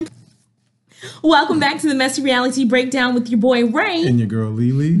Welcome back to the Messy Reality Breakdown with your boy Ray. And your girl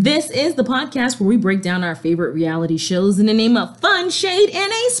Lily. This is the podcast where we break down our favorite reality shows in the name of fun, shade,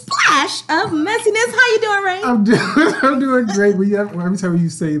 and a splash of messiness. How you doing, Ray? I'm doing great. But every time you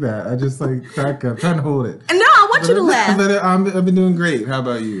say that, I just crack up, trying to hold it. No, I want you to laugh. But I've been doing great. How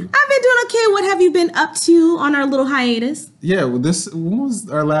about you? I've been doing okay. What have you been up to on our little hiatus? Yeah, well, when was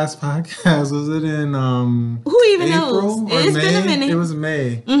our last podcast? Was it in Who even April knows? or It's May? been a minute. It was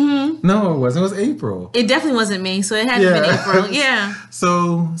May. Mm-hmm. No, it wasn't. It was April. It definitely wasn't May, so it had to been April. Yeah.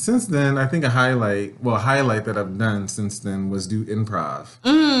 So since then, I think a highlight that I've done since then was do improv.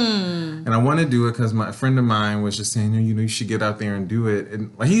 And I want to do it because my friend of mine was just saying, you should get out there and do it.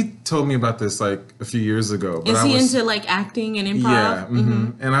 And he told me about this a few years ago. But Is he into acting and improv? Yeah.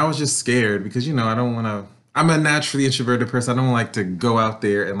 Mm-hmm. And I was just scared because, I don't want to. I'm a naturally introverted person. I don't like to go out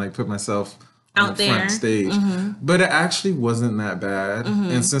there and put myself on the front stage. Mm-hmm. But it actually wasn't that bad.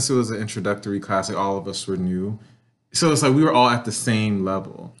 Mm-hmm. And since it was an introductory class, all of us were new. So it's we were all at the same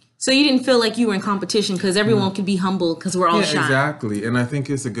level. So you didn't feel like you were in competition because everyone can be humble because we're all shy. Exactly. And I think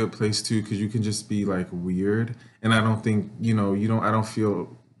it's a good place too because you can just be weird. And I don't think, I don't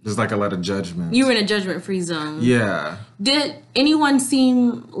feel there's a lot of judgment. You were in a judgment-free zone. Yeah. Did anyone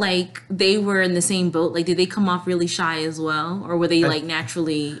seem like they were in the same boat? Did they come off really shy as well? Or were they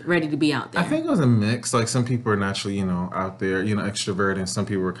naturally ready to be out there? I think it was a mix. Some people are naturally, out there, extroverted. And some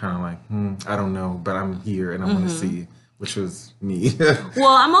people were kind of I don't know, but I'm here and I want to see. Which was me.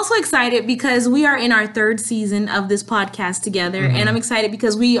 Well, I'm also excited because we are in our third season of this podcast together. Mm-hmm. And I'm excited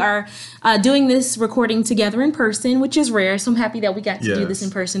because we are doing this recording together in person, which is rare. So I'm happy that we got to do this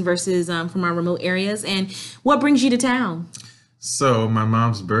in person versus from our remote areas. And what brings you to town? So my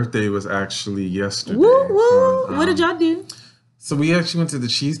mom's birthday was actually yesterday. Woo, woo. What did y'all do? So we actually went to the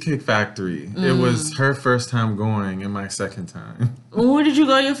Cheesecake Factory. It was her first time going and my second time. Where did you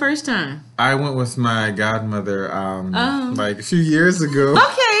go your first time? I went with my godmother a few years ago.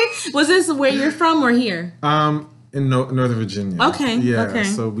 Okay. Was this where you're from or here? In Northern Virginia. Okay. Yeah. Okay.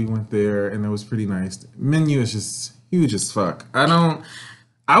 So we went there and it was pretty nice. The menu is just huge as fuck.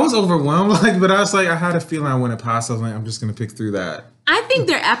 I was overwhelmed, but I was I had a feeling I wanted pasta. I was I'm just going to pick through that. I think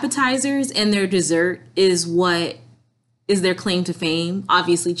their appetizers and their dessert is what is their claim to fame.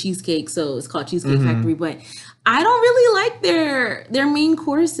 Obviously cheesecake, so it's called Cheesecake Factory, but I don't really like their main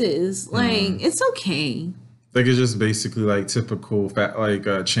courses. It's okay. It's just basically typical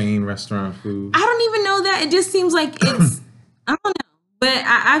chain restaurant food. I don't even know that. It just seems like it's I don't know. But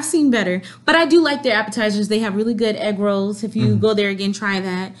I've seen better. But I do like their appetizers. They have really good egg rolls. If you go there again, try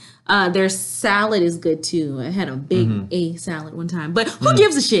that. Their salad is good, too. I had a big A salad one time. But who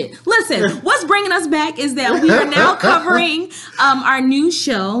gives a shit? Listen, what's bringing us back is that we are now covering our new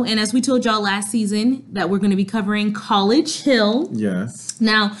show. And as we told y'all last season, that we're going to be covering College Hill. Yes.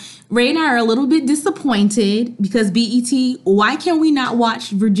 Now, Ray and I are a little bit disappointed because BET, why can we not watch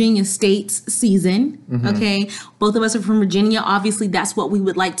Virginia State's season? Mm-hmm. Okay. Both of us are from Virginia. Obviously, that's what we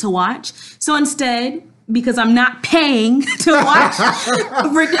would like to watch. So instead, because I'm not paying to watch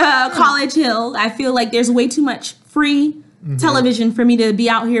College Hill, I feel like there's way too much free television for me to be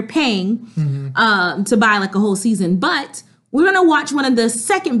out here paying to buy a whole season. But we're going to watch one of the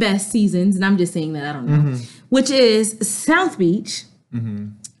second best seasons, and I'm just saying that, I don't know, which is South Beach.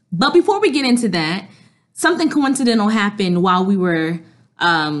 Mm-hmm. But before we get into that, something coincidental happened while we were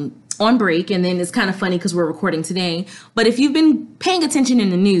on break, and then it's kind of funny because we're recording today. But if you've been paying attention in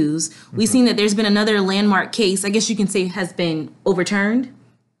the news, we've seen that there's been another landmark case, I guess you can say has been overturned.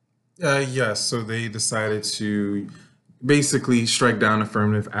 Yes, so they decided to basically strike down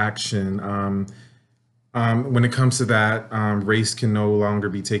affirmative action. When it comes to that, race can no longer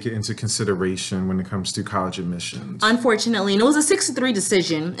be taken into consideration when it comes to college admissions. Unfortunately, and it was a 6-3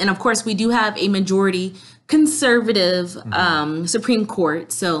 decision. And of course, we do have a majority conservative Supreme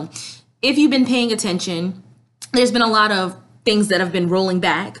Court. So if you've been paying attention, there's been a lot of things that have been rolling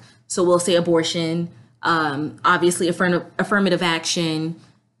back. So we'll say abortion, obviously affirmative action.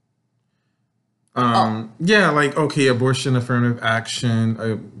 Abortion, affirmative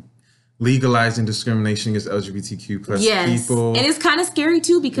action, legalizing discrimination against LGBTQ plus people. And it's kind of scary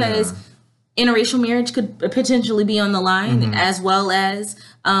too because interracial marriage could potentially be on the line as well as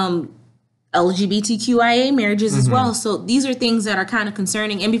LGBTQIA marriages as well. So these are things that are kind of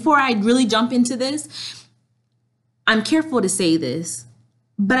concerning. And before I really jump into this, I'm careful to say this,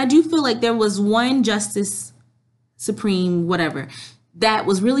 but I do feel like there was one justice, supreme, whatever, that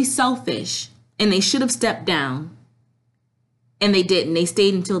was really selfish and they should have stepped down. And they didn't. They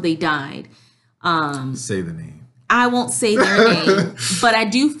stayed until they died. Say the name. I won't say their name, but I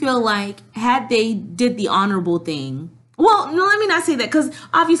do feel like had they did the honorable thing, Well, no, let me not say that, because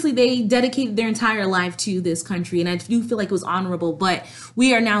obviously they dedicated their entire life to this country, and I do feel like it was honorable, but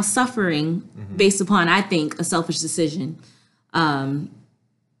we are now suffering based upon, I think, a selfish decision. And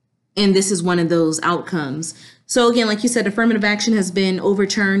this is one of those outcomes. So again, like you said, affirmative action has been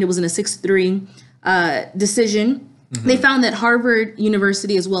overturned. It was in a 6-3 decision. They found that Harvard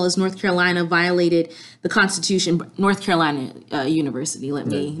University as well as North Carolina violated the Constitution. North Carolina University,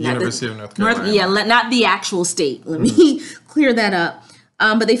 University of North Carolina. Not the actual state. Let me clear that up.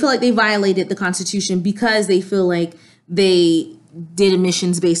 But they feel like they violated the Constitution because they feel like they did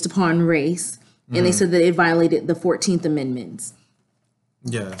admissions based upon race. And they said that it violated the 14th Amendment.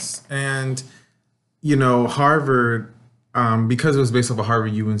 Yes. And, Harvard... because it was based off of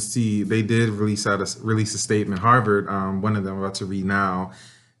Harvard UNC, they did release a statement. Harvard, one of them I'm about to read now,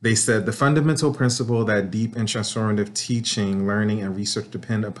 they said the fundamental principle that deep and transformative teaching, learning, and research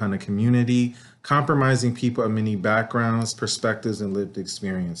depend upon a community compromising people of many backgrounds, perspectives, and lived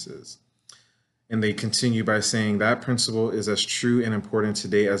experiences. And they continue by saying that principle is as true and important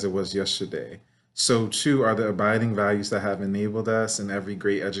today as it was yesterday. So too are the abiding values that have enabled us in every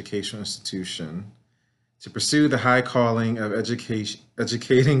great educational institution to pursue the high calling of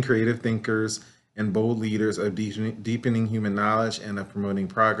educating creative thinkers and bold leaders, of deepening human knowledge, and of promoting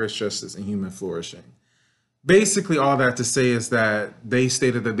progress, justice, and human flourishing. Basically, all that to say is that they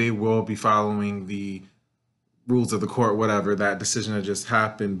stated that they will be following the rules of the court, whatever, that decision that just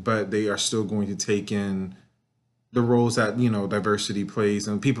happened, but they are still going to take in the roles that, diversity plays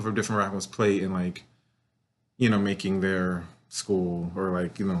and people from different backgrounds play in, making their school or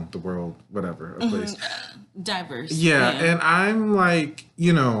the world, whatever, a place diverse. Yeah, and I'm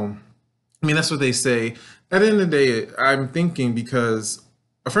that's what they say. At the end of the day, I'm thinking, because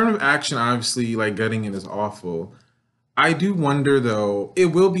affirmative action, obviously, gutting it is awful. I do wonder, though, it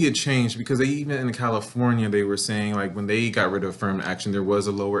will be a change, because even in California, they were saying when they got rid of affirmative action, there was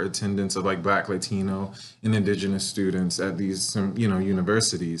a lower attendance of Black, Latino, and Indigenous students at these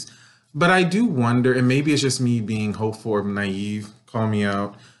universities. But I do wonder, and maybe it's just me being hopeful or naive, call me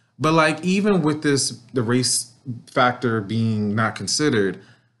out, but even with the race factor being not considered,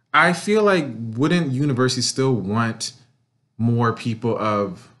 I feel wouldn't universities still want more people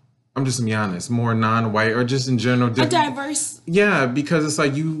of, I'm just gonna be honest, more non-white, or just in general, a diverse. Yeah, because it's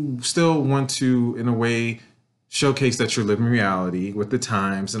you still want to, in a way, showcase that you're living reality with the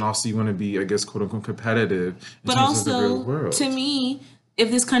times, and also you want to be, I guess, quote unquote, competitive in terms of the real world. To me, if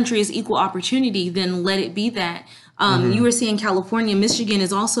this country is equal opportunity, then let it be that. You were saying California. Michigan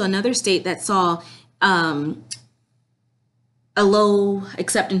is also another state that saw a low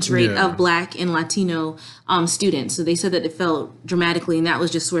acceptance rate of Black and Latino students. So they said that it fell dramatically, and that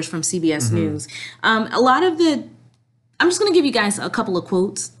was just sourced from CBS News. A lot of I'm just going to give you guys a couple of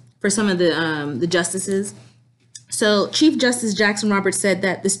quotes for some of the justices. So Chief Justice Jackson Roberts said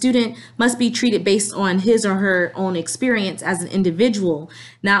that the student must be treated based on his or her own experience as an individual,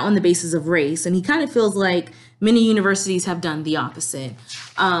 not on the basis of race. And he kind of feels like many universities have done the opposite.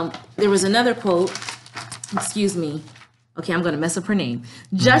 There was another quote, excuse me. Okay, I'm going to mess up her name.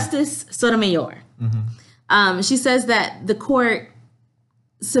 Justice Sotomayor. She says that the court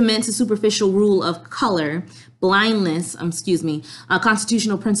cements a superficial rule of color, blindness, a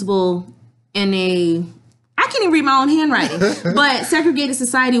constitutional principle in I can't even read my own handwriting, but segregated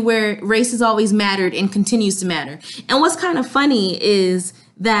society where race has always mattered and continues to matter. And what's kind of funny is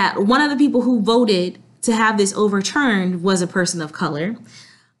that one of the people who voted to have this overturned was a person of color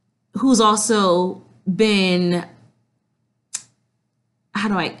who's also been, I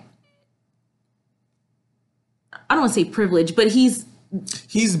don't want to say privileged, but he's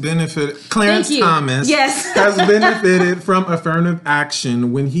benefited. Clarence Thomas has benefited from affirmative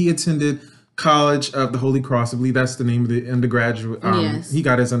action when he attended College of the Holy Cross. I believe that's the name of the undergraduate. He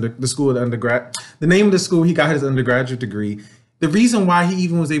got his the name of the school he got his undergraduate degree. The reason why he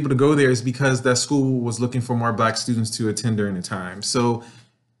even was able to go there is because that school was looking for more Black students to attend during the time. So,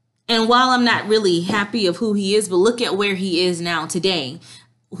 and while I'm not really happy of who he is, but look at where he is now today.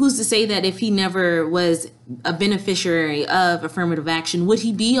 Who's to say that if he never was a beneficiary of affirmative action, would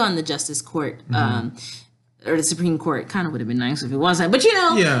he be on the Justice Court? Or the Supreme Court? Kind of would have been nice if it wasn't. But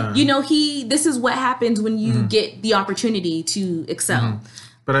this is what happens when you get the opportunity to excel.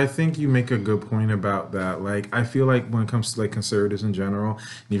 But I think you make a good point about that. I feel like when it comes to conservatives in general,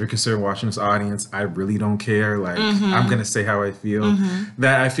 and if you're considered watching this audience, I really don't care. I'm gonna say how I feel.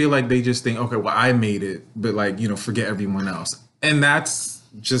 That I feel like they just think, okay, well, I made it, but forget everyone else. And that's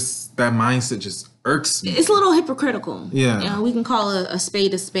just, that mindset just irks me. It's a little hypocritical. Yeah. We can call a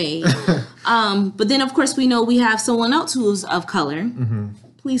spade a spade. But then, of course, we know we have someone else who's of color.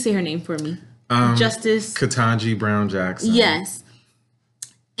 Please say her name for me. Justice Ketanji Brown Jackson. Yes.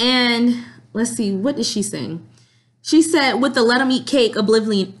 And let's see, what did she say? She said, with the let 'em eat cake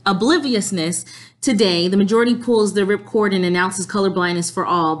obliviousness today, the majority pulls the ripcord and announces colorblindness for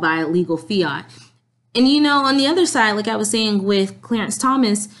all by legal fiat. And, you know, on the other side, like I was saying with Clarence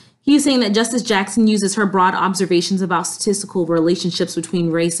Thomas, he was saying that Justice Jackson uses her broad observations about statistical relationships between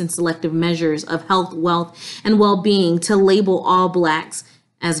race and selective measures of health, wealth, and well-being to label all blacks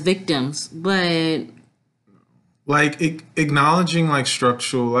as victims. But like acknowledging like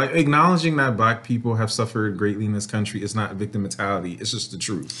structural, like acknowledging that black people have suffered greatly in this country is not victim mentality. It's just the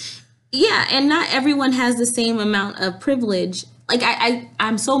truth. Yeah, and not everyone has the same amount of privilege. Like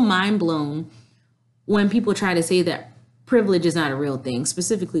I'm so mind blown when people try to say that privilege is not a real thing,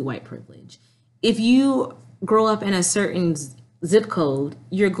 specifically white privilege. If you grow up in a certain zip code,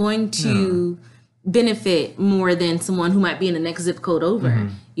 you're going to benefit more than someone who might be in the next zip code over.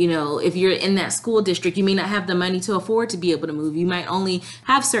 Mm-hmm. You know, if you're in that school district, you may not have the money to afford to be able to move. You might only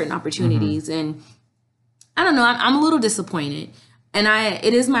have certain opportunities. Mm-hmm. And I don't know, I'm a little disappointed. And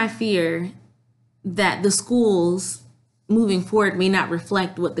it is my fear that the schools moving forward may not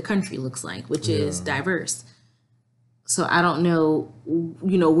reflect what the country looks like, which is diverse. So I don't know,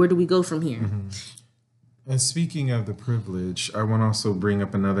 you know, where do we go from here? Mm-hmm. And speaking of the privilege, I want to also bring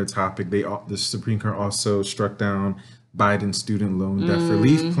up another topic. The Supreme Court also struck down Biden's student loan debt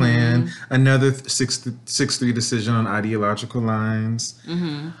relief plan, another 6-3 decision on ideological lines.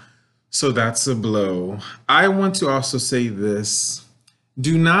 Mm-hmm. So that's a blow. I want to also say this.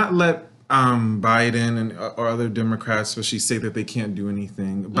 Do not let Biden or other Democrats, especially, say that they can't do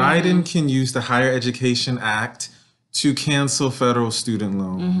anything. Mm-hmm. Biden can use the Higher Education Act to cancel federal student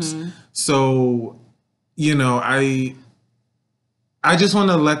loans. Mm-hmm. So, you know, I just want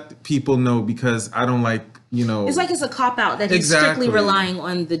to let people know, because I don't like, you know. It's like it's a cop-out that he's strictly relying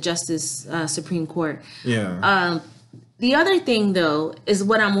on the Justice Supreme Court. Yeah. The other thing, though, is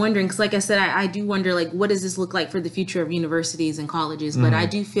what I'm wondering, because like I said, I do wonder, like, what does this look like for the future of universities and colleges? But I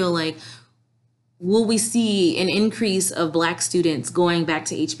do feel like, will we see an increase of black students going back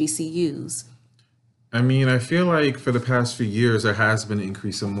to HBCUs? I mean, I feel like for the past few years, there has been an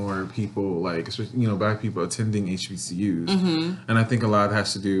increase in more people, like, you know, black people attending HBCUs. Mm-hmm. And I think a lot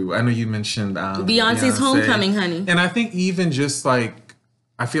has to do, I know you mentioned Beyonce's homecoming, honey. And I think even just like,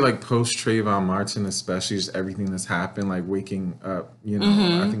 I feel like post Trayvon Martin, especially, just everything that's happened, like waking up, you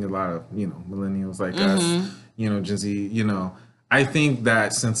know, I think a lot of, you know, millennials like us, you know, Gen Z, you know, I think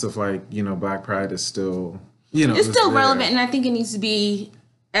that sense of like, you know, black pride is still, you know, it's still relevant. And I think it needs to be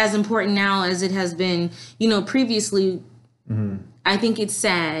as important now as it has been, you know, previously. I think it's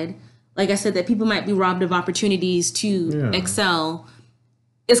sad, like I said, that people might be robbed of opportunities to excel.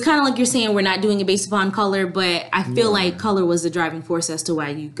 It's kind of like you're saying we're not doing it based upon color, but I feel like color was the driving force as to why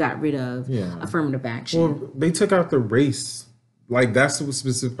you got rid of affirmative action. Well, they took out the race. Like, that's the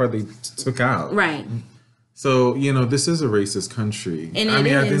specific part they took out. Right. So, you know, this is a racist country. And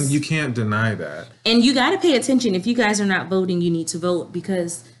I think you can't deny that. And you got to pay attention. If you guys are not voting, you need to vote,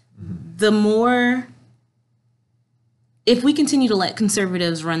 because the more, if we continue to let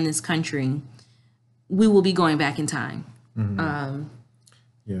conservatives run this country, we will be going back in time.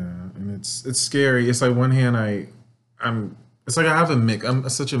 Yeah, and it's scary. It's like, one hand, it's like I have I'm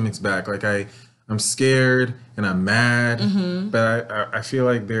such a mixed bag. Like I'm scared and I'm mad, but I feel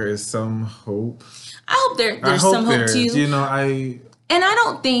like there is some hope. I hope there's some hope too. You know, and I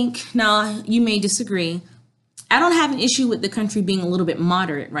don't think, now you may disagree, I don't have an issue with the country being a little bit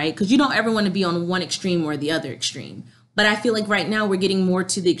moderate, right? Because you don't ever want to be on one extreme or the other extreme. But I feel like right now we're getting more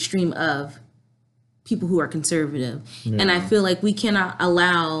to the extreme of people who are conservative. Yeah. And I feel like we cannot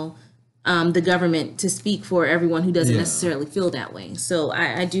allow the government to speak for everyone who doesn't necessarily feel that way. So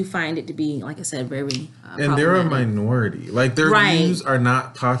I do find it to be, like I said, very and they're a minority. Like, their views are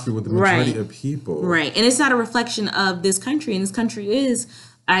not popular with the majority of people. Right. And it's not a reflection of this country. And this country is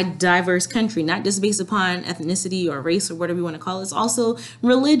a diverse country, not just based upon ethnicity or race or whatever you want to call it. It's also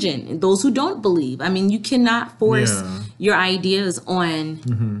religion and those who don't believe. I mean, you cannot force your ideas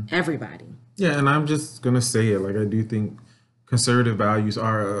on everybody. Yeah, and I'm just going to say it. Like, I do think conservative values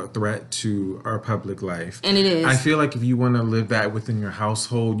are a threat to our public life. And it is. I feel like if you want to live that within your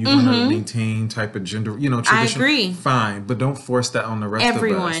household, you want to maintain type of gender, you know, tradition. I agree. Fine, but don't force that on the rest of us.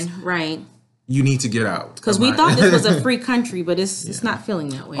 Everyone, right. You need to get out. Because we thought this was a free country, but it's not feeling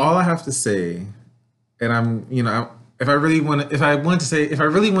that way. All I have to say, and I'm, you know, if I really want to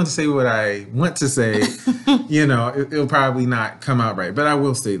say what I want to say, you know, it'll probably not come out right. But I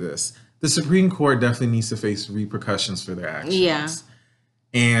will say this. The Supreme Court definitely needs to face repercussions for their actions. Yeah.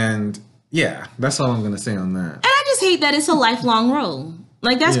 And that's all I'm going to say on that. And I just hate that it's a lifelong road.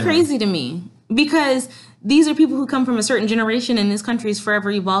 Like, that's crazy to me. Because these are people who come from a certain generation, and this country is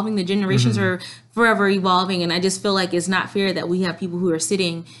forever evolving. The generations are forever evolving, and I just feel like it's not fair that we have people who are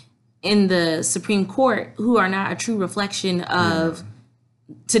sitting in the Supreme Court who are not a true reflection of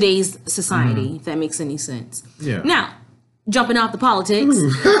today's society, if that makes any sense. Yeah. Now, jumping off the politics,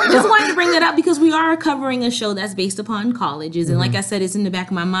 just wanted to bring that up because we are covering a show that's based upon colleges, and like I said, it's in the back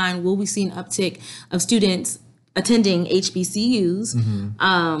of my mind. Will we see an uptick of students attending HBCUs?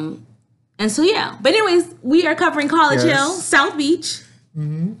 And so, yeah. But anyways, we are covering College Hill, South Beach.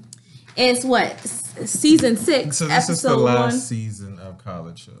 It's what? Season 6, so this is the last season of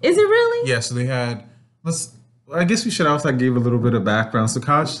College Hill. Is it really? Yeah, so they had... I guess we should also give a little bit of background. So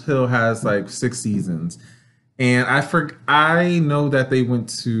College Hill has like 6 seasons. And I know that they went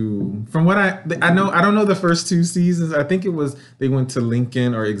to... From what I don't know the first 2 seasons. I think it was they went to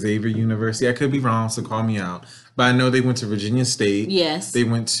Lincoln or Xavier University. I could be wrong, so call me out. But I know they went to Virginia State. Yes. They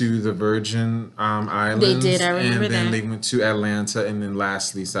went to the Virgin Islands. They did, I remember that. And then they went to Atlanta, and then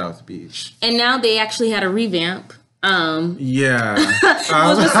lastly, South Beach. And now they actually had a revamp. Yeah.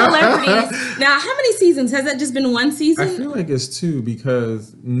 Was with celebrities. Now, how many seasons? Has that just been 1 season? I feel like it's 2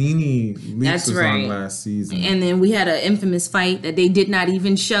 because Nene Leakes was on last season. And then we had an infamous fight that they did not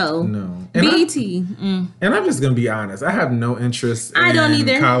even show. No. BET. And I'm just going to be honest. I have no interest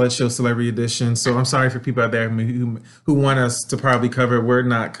in College Show Celebrity Edition. So I'm sorry for people out there who want us to probably cover it. We're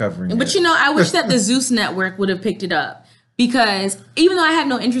not covering it. But I wish that the Zeus Network would have picked it up. Because even though I have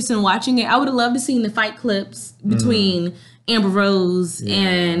no interest in watching it, I would have loved to see the fight clips between Amber Rose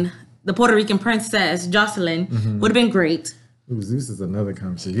and the Puerto Rican princess, Jocelyn. Would have been great. Ooh, Zeus is another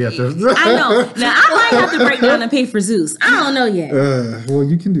conversation. I know. Now, I might have to break down and pay for Zeus. I don't know yet. Well,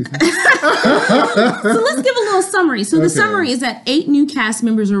 you can do that. So let's give a little summary. So the summary is that 8 new cast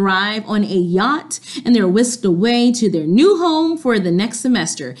members arrive on a yacht, and they're whisked away to their new home for the next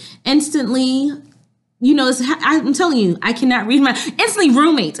semester. Instantly... I'm telling you, I cannot read instantly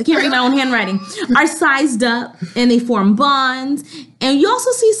roommates, I can't read my own handwriting, are sized up and they form bonds. And you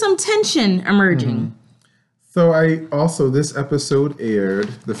also see some tension emerging. So this episode aired,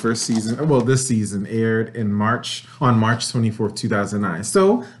 the first season, this season aired on March 24th, 2009.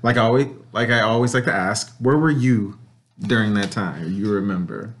 So like I always like to ask, where were you during that time? You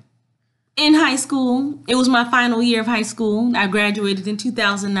remember? In high school. It was my final year of high school. I graduated in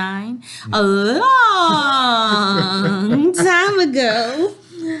 2009. A long time ago.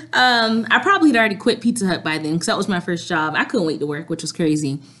 I probably had already quit Pizza Hut by then because that was my first job. I couldn't wait to work, which was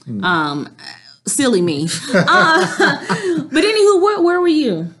crazy. Silly me. But anywho, where were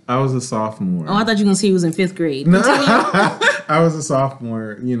you? I was a sophomore. Oh, I thought you were going to say he was in 5th grade. No. I was a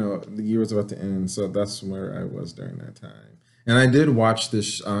sophomore. The year was about to end, so that's where I was during that time. And I did watch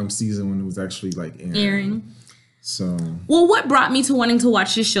this season when it was actually airing. So, well, what brought me to wanting to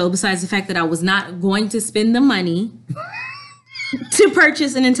watch this show, besides the fact that I was not going to spend the money to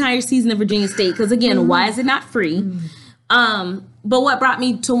purchase an entire season of Virginia State? Because again, why is it not free? But what brought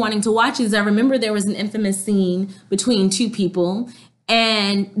me to wanting to watch is I remember there was an infamous scene between 2 people.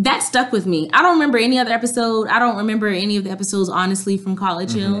 And that stuck with me. I don't remember any other episode. I don't remember any of the episodes, honestly, from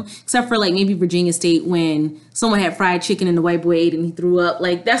College Hill. Except for, maybe Virginia State when someone had fried chicken and the white boy ate and he threw up.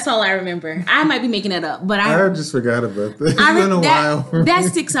 That's all I remember. I might be making that up. But I just forgot about that. It's been a while. That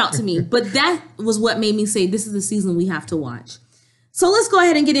sticks out to me. But that was what made me say, this is the season we have to watch. So let's go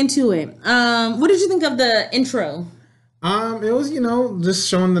ahead and get into it. What did you think of the intro? It was, just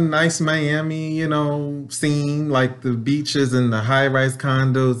showing the nice Miami, scene, like the beaches and the high-rise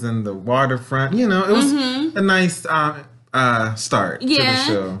condos and the waterfront. It was a nice start to the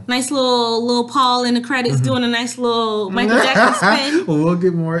show. Nice little Paul in the credits doing a nice little Michael Jackson spin. Well, we'll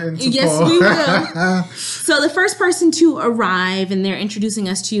get more into Paul. Yes, we will. So the first person to arrive and they're introducing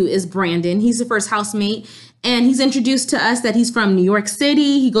us to is Brandon. He's the first housemate. And he's introduced to us that he's from New York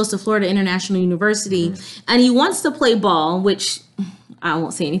City. He goes to Florida International University. And he wants to play ball, which I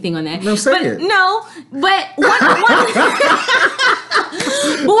won't say anything on that. No, say it. No, but what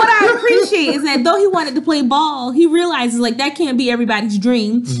I appreciate is that though he wanted to play ball, he realizes that can't be everybody's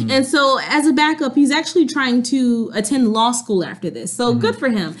dream. And so as a backup, he's actually trying to attend law school after this. So good for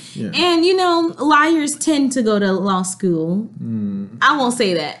him. Yeah. And, liars tend to go to law school. I won't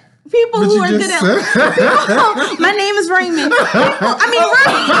say that. People who are good at my name is Raymond.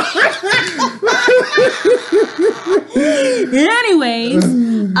 Anyways,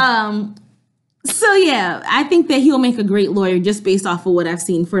 so yeah, I think that he'll make a great lawyer just based off of what I've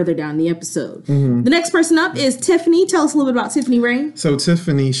seen further down the episode. The next person up is Tiffany. Tell us a little bit about Tiffany Ray. So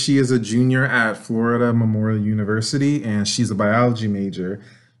Tiffany, she is a junior at Florida Memorial University, and she's a biology major.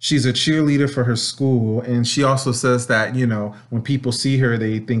 She's a cheerleader for her school, and she also says that, you know, when people see her,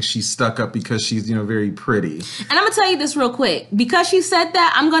 they think she's stuck up because she's, you know, very pretty. And I'm going to tell you this real quick. Because she said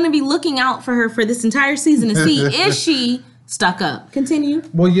that, I'm going to be looking out for her for this entire season to see is she stuck up. Continue.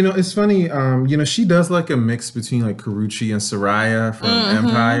 Well, you know, it's funny. You know, she does like a mix between like Karuchi and Soraya from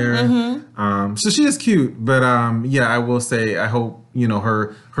Empire. So she is cute, but yeah, I will say I hope, you know,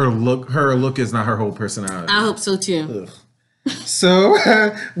 her look is not her whole personality. I hope so too. Ugh. So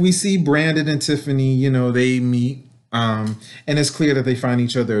we see Brandon and Tiffany, you know, they meet, and it's clear that they find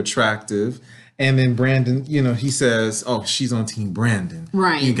each other attractive. And then Brandon, you know, he says, "Oh, she's on Team Brandon."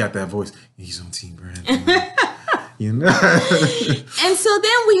 Right. You got that voice. He's on Team Brandon. You know. And so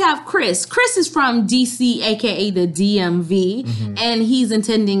then we have Chris. Chris is from DC, aka the DMV, and he's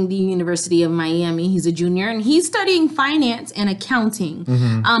attending the University of Miami. He's a junior, and he's studying finance and accounting.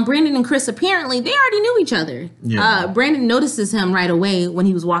 Brandon and Chris, apparently, they already knew each other. Yeah. Brandon notices him right away when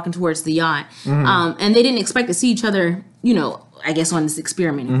he was walking towards the yacht, and they didn't expect to see each other, you know, I guess on this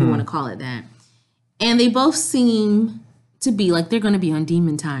experiment, if you want to call it that. And they both seem to be like they're going to be on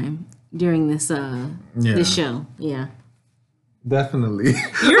demon time during this this show. Yeah. Definitely.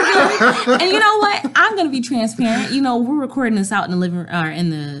 You're good. And you know what? I'm going to be transparent. You know, we're recording this out in the living or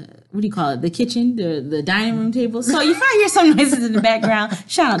in the, what do you call it? The kitchen, the dining room table. So if I hear some noises in the background,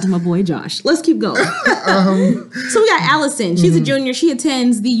 shout out to my boy Josh. Let's keep going. So we got Allison. She's a junior. She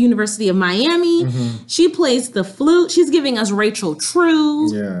attends the University of Miami. She plays the flute. She's giving us Rachel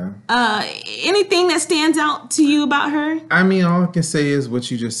True. Yeah. Anything that stands out to you about her? I mean, all I can say is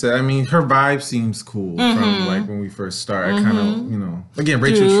what you just said. I mean, her vibe seems cool from like when we first started. Kind of, you know, again,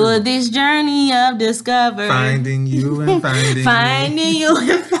 Rachel True. This journey of discovery. Finding you and finding you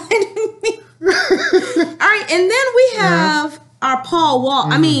and finding me. All right, and then we have our Paul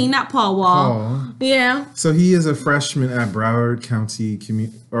Wall. I mean, not Paul Wall. Paul. Yeah. So he is a freshman at Broward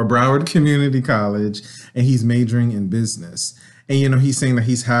Community College, and he's majoring in business. And you know, he's saying that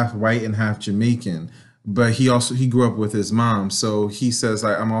he's half white and half Jamaican, but he grew up with his mom, so he says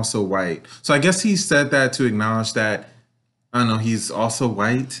like, I'm also white. So I guess he said that to acknowledge that, I don't know, he's also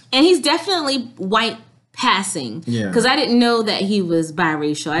white. And he's definitely white passing. Yeah. Because I didn't know that he was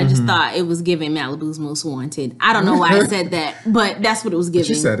biracial. I just thought it was giving Malibu's Most Wanted. I don't know why I said that, but that's what it was giving. But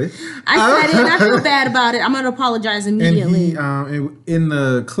you said it. I said it, and I feel bad about it. I'm going to apologize immediately. And he, in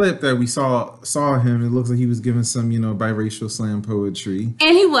the clip that we saw him, it looks like he was giving some, you know, biracial slam poetry.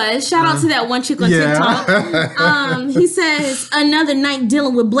 And he was. Shout out to that one chick on TikTok. He says, another night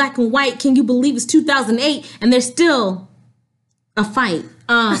dealing with black and white. Can you believe it's 2008? And there's still a fight.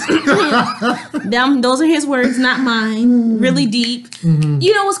 Those are his words, not mine. Really deep.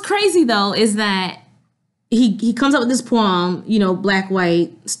 You know what's crazy though is that he comes up with this poem, you know, black,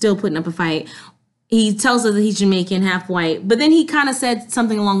 white, still putting up a fight. He tells us that he's Jamaican, half white, but then he kind of said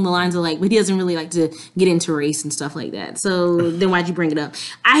something along the lines of like, but he doesn't really like to get into race and stuff like that. So then why'd you bring it up?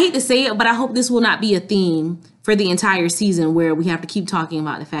 I hate to say it, but I hope this will not be a theme for the entire season where we have to keep talking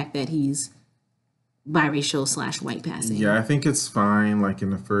about the fact that he's biracial / white passing. Yeah, I think it's fine, like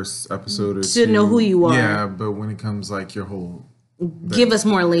in the first episode or to know who you are. Yeah, but when it comes like your whole, give us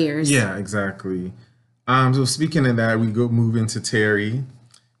more layers. Yeah, exactly. So speaking of that, we move into Terry.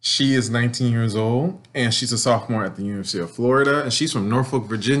 She is 19 years old, and she's a sophomore at the University of Florida, and she's from Norfolk,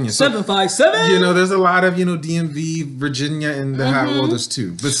 Virginia. 757. You know, there's a lot of, you know, DMV, Virginia, and the well, there's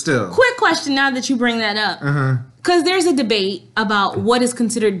two, but still. Quick question now that you bring that up. Because there's a debate about what is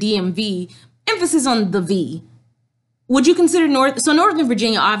considered DMV. Emphasis on the V. Would you consider Northern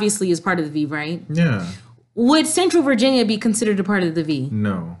Virginia obviously is part of the V, right? Yeah. Would Central Virginia be considered a part of the V?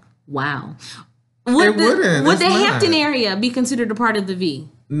 No. Wow. Would the Hampton area be considered a part of the V?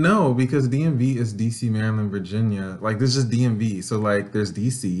 No, because DMV is DC, Maryland, Virginia. Like, there's just DMV. So, like, there's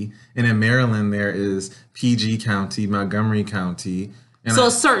DC. And in Maryland, there is PG County, Montgomery County. And so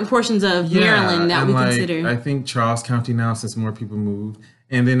certain portions of Maryland that we consider. I think Charles County now, since more people moved.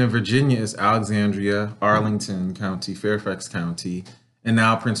 And then in Virginia is Alexandria, Arlington County, Fairfax County, and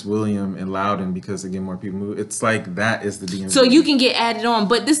now Prince William and Loudoun, because again more people move. It's like that is the DMV. So you can get added on,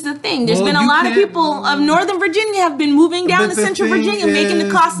 but this is the thing. There's been a lot of people of Northern Virginia have been moving down to Central Virginia, making the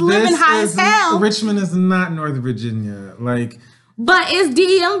cost of living high as hell. Richmond is not Northern Virginia, like. But it's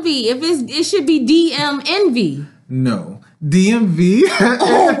DMV. It should be DMNV. No, DMV.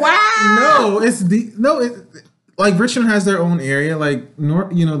 Oh wow. Like Richmond has their own area, like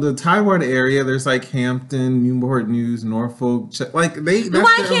you know, the Tidewater area. There's like Hampton, Newport News, Norfolk. Like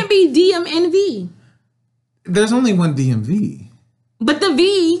why can't be DMNV? There's only one DMV. But the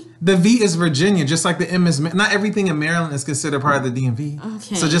V The V is Virginia, just like the M is... Not everything in Maryland is considered part of the DMV.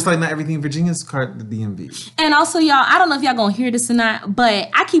 Okay. So just like not everything in Virginia is part of the DMV. And also, y'all, I don't know if y'all gonna hear this or not,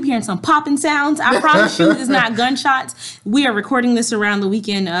 but I keep hearing some popping sounds. I promise you it's not gunshots. We are recording this around the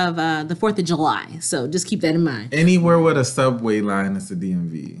weekend of the 4th of July. So just keep that in mind. Anywhere with a subway line is the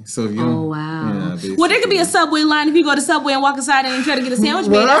DMV. So if you... Oh, wow. Yeah, well, there could be a subway line if you go to Subway and walk inside and try to get a sandwich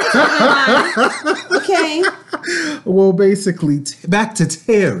made. That's a subway line. Okay. Well, basically, back to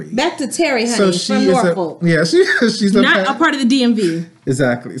Terry. Back to Terry, honey, so she from Norfolk. She's not a part of the DMV.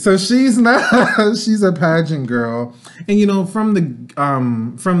 Exactly. So she's not. She's a pageant girl, and you know, from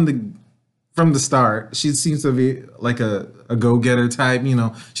the start, she seems to be like a go-getter type. You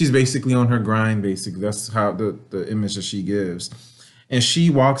know, she's basically on her grind. Basically, that's how the image that she gives. And she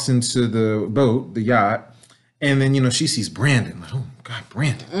walks into the boat, the yacht, and then you know she sees Brandon. Like, oh God,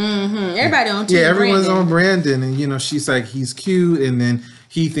 Brandon. Mm-hmm. Everybody on Team everyone's Brandon. On Brandon, and you know she's like he's cute, and then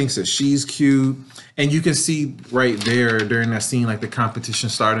he thinks that she's cute, and you can see right there during that scene like the competition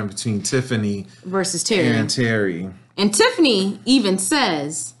starting between Tiffany versus Terry and Terry. And Tiffany even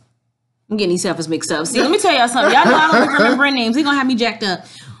says, "I'm getting these selfies mixed up." See, let me tell y'all something. Y'all know I don't remember names. They're gonna have me jacked up.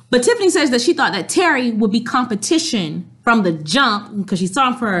 But Tiffany says that she thought that Terry would be competition from the jump because she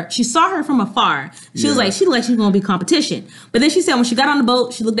saw her from afar. She was like, she looked like she was going to be competition. But then she said when she got on the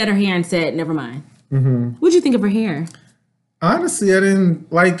boat, she looked at her hair and said, never mind. Mm-hmm. What'd you think of her hair? Honestly, it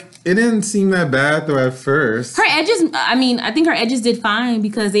didn't seem that bad though at first. Her edges, I think her edges did fine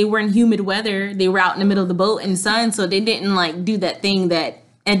because they were in humid weather. They were out in the middle of the boat in the sun, so they didn't like do that thing that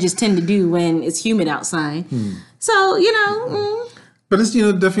edges tend to do when it's humid outside. So, you know... But it's, you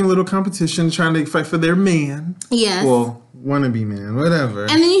know, definitely a little competition trying to fight for their man. Yes. Well, wannabe man, whatever.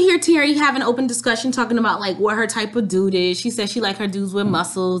 And then you hear Terry have an open discussion talking about, like, what her type of dude is. She says she like her dudes with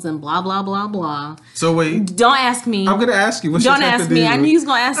muscles and blah, blah, blah, blah. So, wait. Don't ask me. I'm going to ask you. What's your type of dude? Don't ask me. I knew you was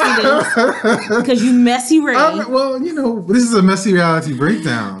going to ask me this. Because you messy Ray. Well, you know, this is a messy reality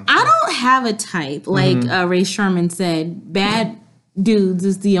breakdown. I don't have a type. Like Ray Sherman said, bad dudes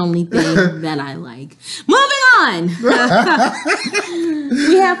is the only thing that I like. Moving on.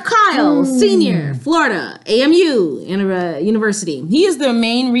 We have Kyle, senior, Florida, AMU University. He is the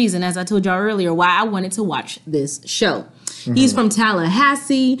main reason, as I told y'all earlier, why I wanted to watch this show. He's from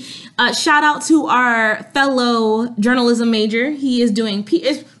Tallahassee. Shout out to our fellow journalism major. He is doing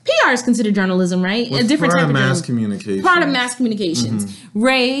PR is considered journalism, right? A different type of mass communication. Part of mass communications.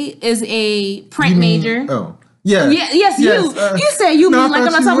 Ray is a print major. Oh. Yeah. Yes. You say you mean like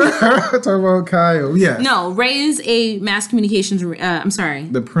I'm not talking about. Talking about Kyle. Yeah. No, Ray is a mass communications. I'm sorry.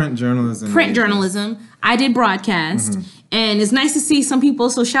 The print journalism. Journalism. I did broadcast, and it's nice to see some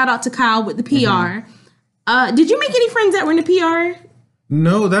people. So shout out to Kyle with the PR. Did you make any friends that were in the PR?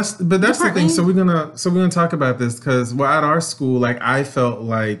 No, that's the thing. So we're gonna talk about this because at our school, like I felt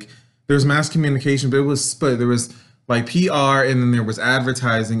like there's mass communication, but it was split. There was like PR, and then there was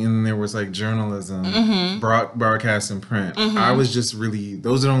advertising, and then there was like journalism, broadcast, and print. I was just really,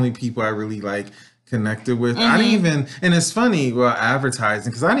 those are the only people I really like connected with. I didn't even, and it's funny,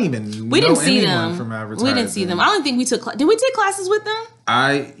 advertising, because I didn't even know anyone from advertising. We didn't see them. I don't think we took, did we take classes with them?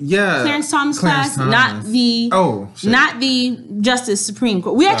 Clarence Thomas class, not the Justice Supreme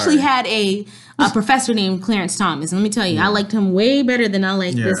Court. We actually had a professor named Clarence Thomas, and let me tell you, I liked him way better than I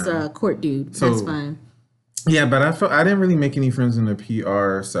liked this court dude. So, that's fine. Yeah, but I didn't really make any friends in the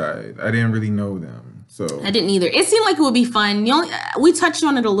PR side. I didn't really know them, so I didn't either. It seemed like it would be fun. We touched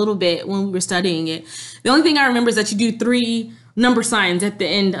on it a little bit when we were studying it. The only thing I remember is that you do 3 number signs at the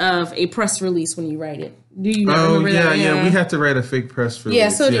end of a press release when you write it. Do you not remember that? Yeah, we had to write a fake press release. Yeah,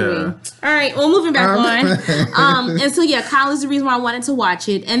 so did we. All right, well, moving back on. And so, Kyle is the reason why I wanted to watch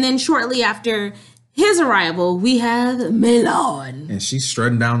it. And then shortly after his arrival, we have Milan. And she's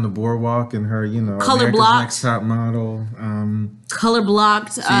strutting down the boardwalk in her, color blocked Next Top Model. Color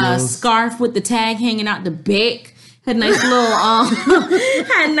blocked scarf with the tag hanging out the back. Had nice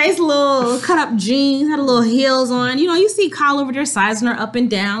little cut up jeans, had a little heels on. You see Kyle over there sizing her up and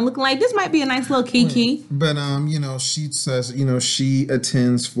down, looking like this might be a nice little Kiki. But she says, she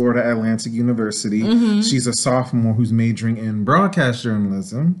attends Florida Atlantic University. She's a sophomore who's majoring in broadcast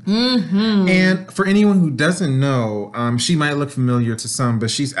journalism. And for anyone who doesn't know, she might look familiar to some,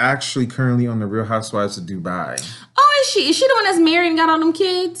 but she's actually currently on the Real Housewives of Dubai. Oh, is she? Is she the one that's married and got all them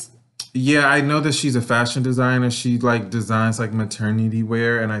kids? Yeah, I know that she's a fashion designer. She designs maternity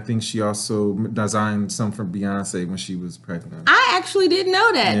wear, and I think she also designed some for Beyonce when she was pregnant. I actually didn't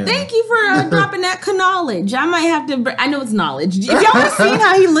know that. Yeah. Thank you for dropping that knowledge. I might have to. I know it's knowledge. If y'all want to see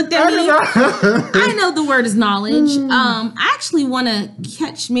how he looked at me, I know the word is knowledge. I actually want to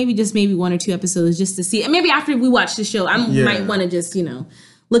catch maybe 1 or 2 episodes just to see. And maybe after we watch the show, I might want to just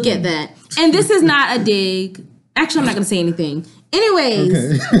Look at that. And this is not a dig. Actually, I'm not going to say anything.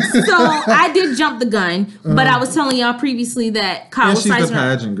 Anyways, so I did jump the gun, but I was telling y'all previously that Kyle was she's the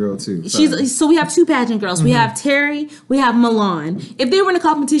pageant girl too. So we have two pageant girls. We have Terry, we have Milan. If they were in a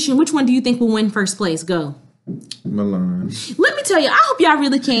competition, which one do you think will win first place? Go. Milan. Let me tell you, I hope y'all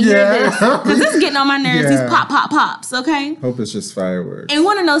really can't hear this, because this is getting on my nerves. These pops, okay? Hope it's just fireworks. And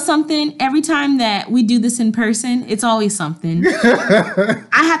want to know something? Every time that we do this in person, it's always something. I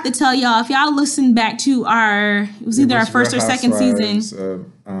have to tell y'all, if y'all listen back to it was either our first or second season.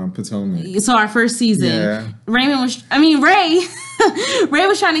 Potomac. So our first season, Ray was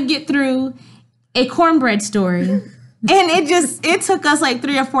trying to get through a cornbread story, and it took us like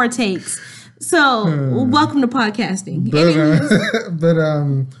 3 or 4 takes. So, welcome to podcasting. But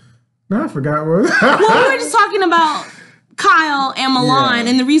no, I forgot what. Well, we were just talking about Kyle and Milan,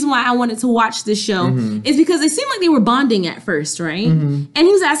 and the reason why I wanted to watch this show is because it seemed like they were bonding at first, right? And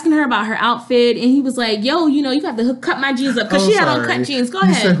he was asking her about her outfit, and he was like, "Yo, you got to cut my jeans up," because she had on cut jeans. Go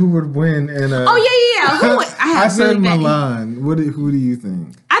ahead. You said who would win? And yeah. Who would? I said really Milan. Who do you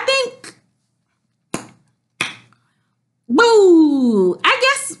think? I think. Boo! I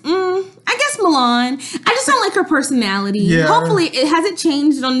guess Milan. I just don't like her personality. Yeah. Hopefully, it hasn't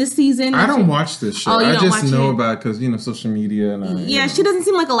changed on this season. I don't watch this show. I just know about it because social media and she doesn't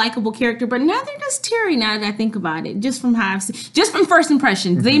seem like a likable character, but neither does Terry. Now that I think about it, just from first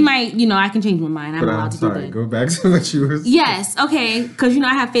impressions, they might. I can change my mind. I'm allowed to do that. Go back to what you were saying. Yes, okay, because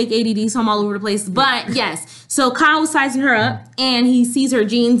I have fake ADD, so I'm all over the place. But yes, so Kyle was sizing her up, and he sees her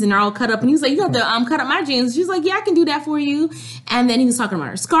jeans, and they're all cut up, and he's like, "You got to cut up my jeans." She's like, "Yeah, I can do that for you." And then he was talking about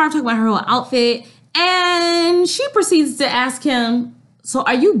her scarf, talking about her whole outfit, and she proceeds to ask him, "So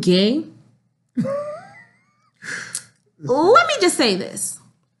are you gay?" Let me just say this.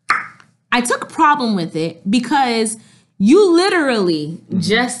 I took a problem with it because you literally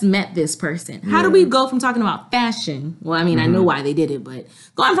just met this person. How do we go from talking about fashion? Well, I mean, I know why they did it, but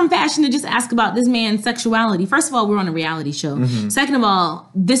going from fashion to just ask about this man's sexuality. First of all, we're on a reality show. Second of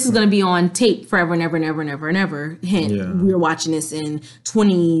all, this is going to be on tape forever and ever and ever and ever and ever. Hint, we were watching this in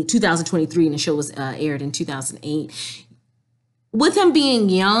 2023 and the show was aired in 2008. With him being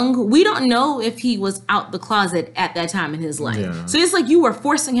young, we don't know if he was out the closet at that time in his life. Yeah. So it's like you were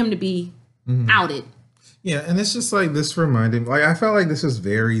forcing him to be outed. Yeah, and it's just like this reminded me, I felt like this was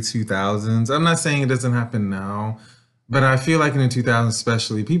very 2000s. I'm not saying it doesn't happen now, but I feel like in the 2000s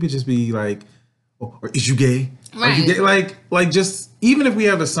especially, people just be like, or is you gay? Right. Are you gay? Like just, even if we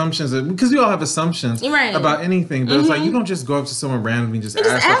have assumptions, because we all have assumptions about anything, but it's like, you don't just go up to someone randomly and just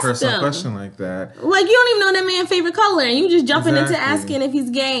ask a person a question like that. Like, you don't even know that man's favorite color, and you just jumping into asking if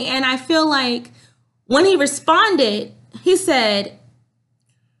he's gay. And I feel like when he responded, he said,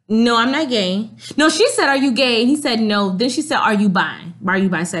 "No, I'm not gay." No, she said, "Are you gay?" And he said, "No." Then she said, "Are you bi? Are you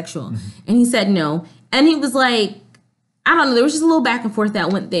bisexual?" And he said, "No." And he was like, I don't know. There was just a little back and forth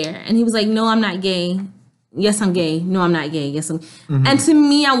that went there. And he was like, "No, I'm not gay. Yes, I'm gay. No, I'm not gay. Yes, I'm." And to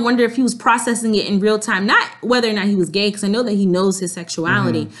me, I wonder if he was processing it in real time. Not whether or not he was gay, because I know that he knows his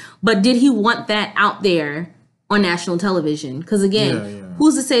sexuality. But did he want that out there on national television? Because again,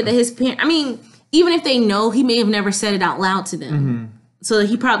 who's to say that his parents... I mean, even if they know, he may have never said it out loud to them. So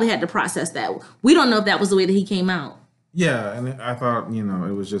he probably had to process that. We don't know if that was the way that he came out. Yeah, and I thought,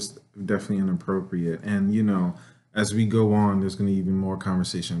 it was just definitely inappropriate. And, as we go on, there's going to be even more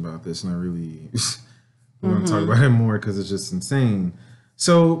conversation about this. And I really want to talk about it more because it's just insane.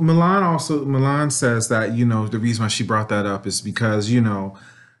 So Milan says that, the reason why she brought that up is because,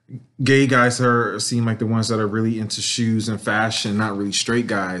 gay guys seem like the ones that are really into shoes and fashion, not really straight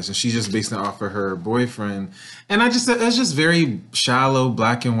guys. And she's just basing it off of her boyfriend. And it's just very shallow,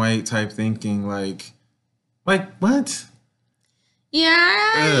 black and white type thinking. Like what?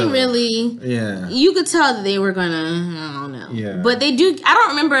 Yeah, really. Yeah. You could tell that they were gonna, I don't know. Yeah. But I don't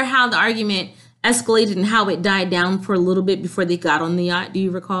remember how the argument escalated and how it died down for a little bit before they got on the yacht. Do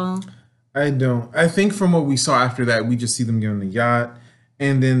you recall? I don't. I think from what we saw after that, we just see them get on the yacht.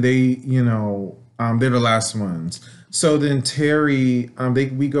 And then they, they're the last ones. So then Terry,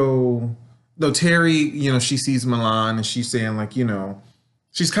 Terry, she sees Milan and she's saying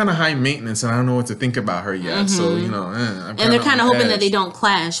she's kind of high maintenance and I don't know what to think about her yet. So, and they're kind of hoping that they don't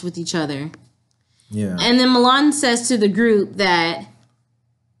clash with each other. Yeah. And then Milan says to the group that,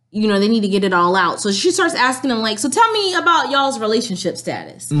 they need to get it all out. So she starts asking them so tell me about y'all's relationship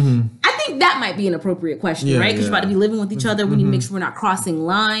status. I think that might be an appropriate question, right? Because you're about to be living with each other. We need to make sure we're not crossing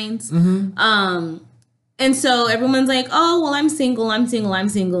lines. And so everyone's like, "Oh, well, I'm single. And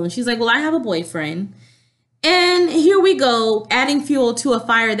she's like, "Well, I have a boyfriend." And here we go, adding fuel to a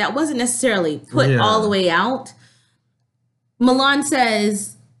fire that wasn't necessarily put all the way out. Milan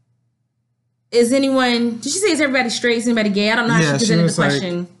says, is anyone? Did she say is everybody straight? Is anybody gay? I don't know how she presented the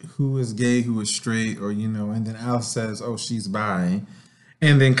question. Like, who is gay? Who is straight? Or and then Alice says, "Oh, she's bi."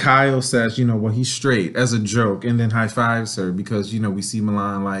 And then Kyle says, well, he's straight as a joke, and then high fives her because we see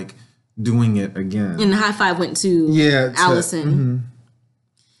Milan like doing it again. And the high five went to Allison. Mm-hmm.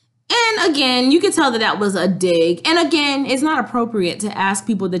 And again, you can tell that was a dig. And again, it's not appropriate to ask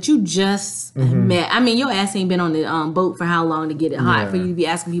people that you just met. I mean, your ass ain't been on the boat for how long to get it hot for you to be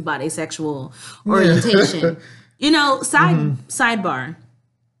asking people about their sexual orientation. Sidebar.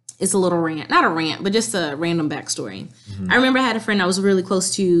 It's a little rant. Not a rant, but just a random backstory. I remember I had a friend I was really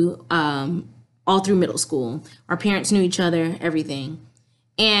close to all through middle school. Our parents knew each other, everything.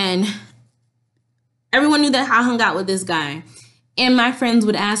 And everyone knew that I hung out with this guy. And my friends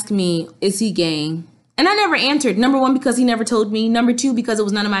would ask me, is he gay? And I never answered. Number one, because he never told me. Number two, because it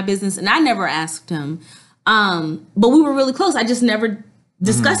was none of my business. And I never asked him. But we were really close. I just never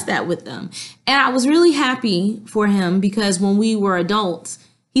discussed that with them. And I was really happy for him because when we were adults,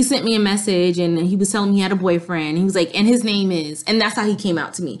 he sent me a message and he was telling me he had a boyfriend. He was like, and his name is, and that's how he came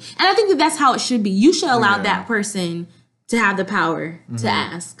out to me. And I think that that's how it should be. You should allow that person to have the power to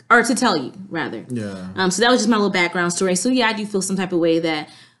ask, or to tell you, rather. Yeah. So that was just my little background story. So yeah, I do feel some type of way that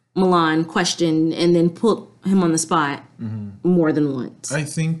Milan questioned and then put him on the spot more than once. I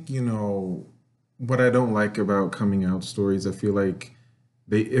think, what I don't like about coming out stories, I feel like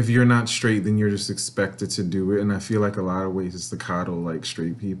if you're not straight, then you're just expected to do it. And I feel like a lot of ways it's to coddle like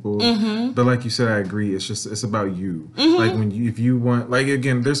straight people. But like you said, I agree. It's about you. Like if you want, like,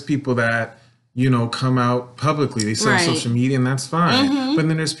 again, there's people that, come out publicly. They say on social media and that's fine. But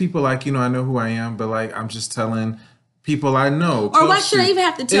then there's people like, I know who I am, but like, I'm just telling people I know. Or why should I even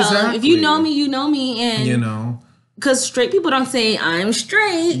have to tell? Exactly. If you know me, you know me. And because straight people don't say I'm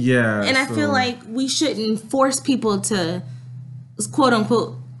straight. Yeah. And I feel like we shouldn't force people to quote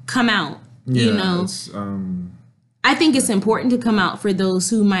unquote come out. I think it's important to come out for those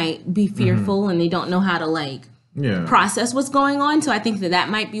who might be fearful and they don't know how to process what's going on. So I think that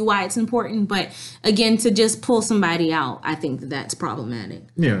might be why it's important. But again, to just pull somebody out, I think that's problematic.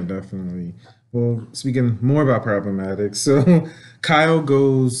 Yeah, definitely. Well, speaking more about problematic, so Kyle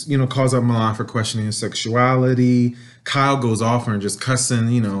goes, calls out Milan for questioning his sexuality. Kyle goes off her and just cussing,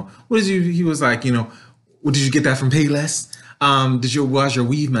 he was like, well, did you get that from Payless? Was your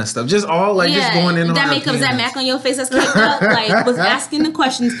weave messed up? Just all just going in on that makeup, that Mac on your face that's caked up, was asking the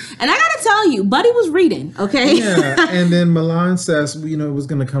questions. And I gotta tell you, Buddy was reading, okay? Yeah, and then Milan says, it was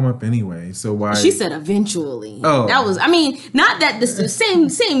gonna come up anyway, so why? She said eventually. Oh. That was, not that the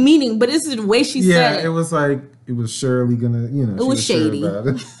same meaning, but this is the way she said it. Yeah, it was like, it was surely gonna, it was shady. Sure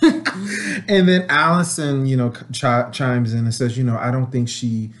about it. And then Allison, chimes in and says, I don't think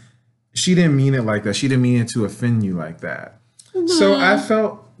she didn't mean it like that. She didn't mean it to offend you like that. So I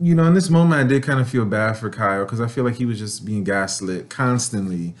felt, in this moment, I did kind of feel bad for Kyle because I feel like he was just being gaslit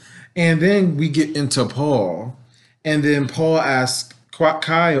constantly. And then we get into Paul, and then Paul asks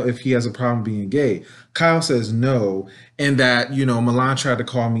Kyle if he has a problem being gay. Kyle says no, and that, Milan tried to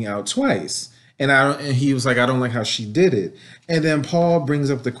call me out twice. And he was like, I don't like how she did it. And then Paul brings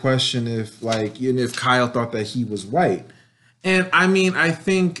up the question if Kyle thought that he was white. And I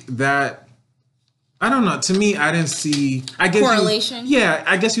think that, I don't know. To me, I didn't see... correlation?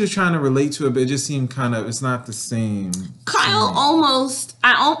 I guess he was trying to relate to it, but it just seemed it's not the same. Kyle almost...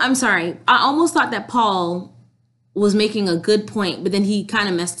 I'm sorry. I almost thought that Paul was making a good point, but then he kind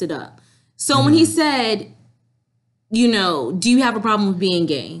of messed it up. So when he said, do you have a problem with being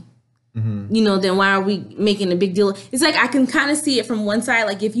gay? Then why are we making a big deal? It's like I can kind of see it from one side.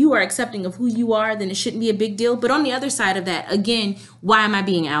 Like if you are accepting of who you are, then it shouldn't be a big deal. But on the other side of that, again, why am I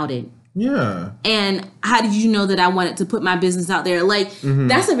being outed? Yeah. And how did you know that I wanted to put my business out there? Like,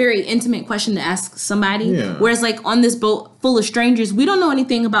 that's a very intimate question to ask somebody. Yeah. Whereas, like, on this boat full of strangers, we don't know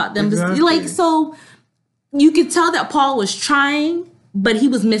anything about them. Exactly. Like, so you could tell that Paul was trying, but he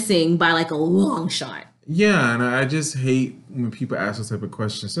was missing by, like, a long shot. Yeah, and I just hate when people ask those type of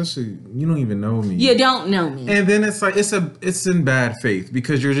questions, especially you don't even know me. You don't know me. And then it's like, it's in bad faith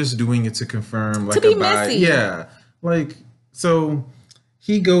because you're just doing it to confirm. Like, to be messy. Yeah. Like, so...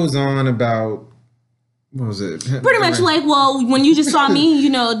 He goes on about, what was it? Pretty much like, well, when you just saw me,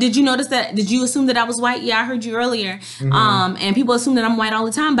 did you notice that? Did you assume that I was white? Yeah, I heard you earlier. And people assume that I'm white all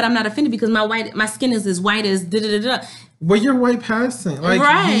the time, but I'm not offended because my skin is as white as da-da-da-da. Well, you're white passing.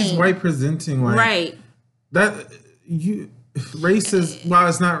 Like, he's white presenting. Like, right. That, race is, well,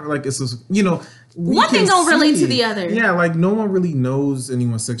 it's not like, it's, one thing don't relate to the other. Yeah, like, no one really knows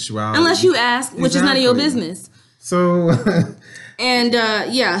anyone's sexuality. Unless you ask, which is none of your business. So... And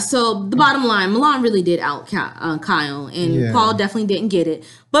so the bottom line, Milan really did out Kyle, and Paul definitely didn't get it.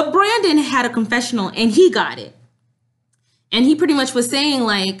 But Brandon had a confessional, and he got it. And he pretty much was saying,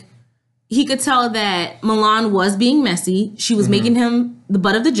 like, he could tell that Milan was being messy. She was making him the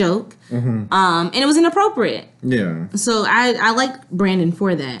butt of the joke. And it was inappropriate. Yeah. So I like Brandon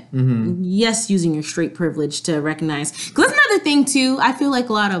for that. Yes, using your straight privilege to recognize. Because that's another thing, too. I feel like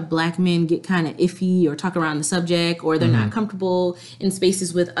a lot of black men get kind of iffy or talk around the subject, or they're not comfortable in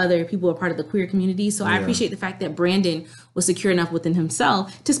spaces with other people who are part of the queer community. So I appreciate the fact that Brandon was secure enough within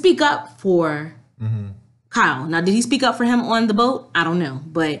himself to speak up for Kyle. Now, did he speak up for him on the boat? I don't know.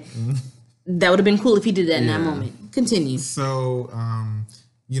 But that would have been cool if he did that in that moment. Continue. So,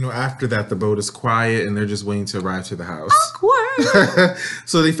 after that, the boat is quiet and they're just waiting to arrive to the house. Awkward.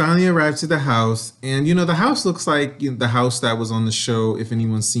 So they finally arrive to the house. And, the house looks like the house that was on the show, if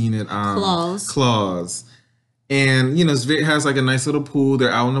anyone's seen it. Claws. And, it has like a nice little pool. They're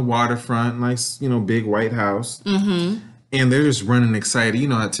out on the waterfront. Nice, big white house. And they're just running excited. You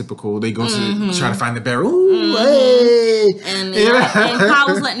know how typical. They go to try to find the bear. Ooh, hey. And Kyle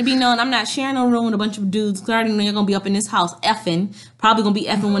was letting it be known, I'm not sharing no room with a bunch of dudes. Because I already know you're going to be up in this house effing. Probably going to be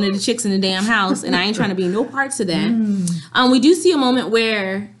effing one of the chicks in the damn house. And I ain't trying to be no parts of that. We do see a moment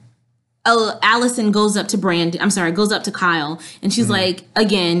where Allison goes up to goes up to Kyle. And she's like,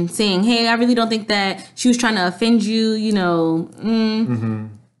 again, saying, hey, I really don't think that she was trying to offend you.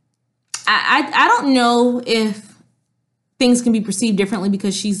 I don't know if things can be perceived differently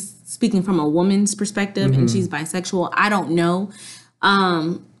because she's speaking from a woman's perspective and she's bisexual. I don't know.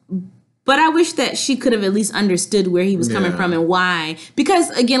 But I wish that she could have at least understood where he was coming from and why. Because,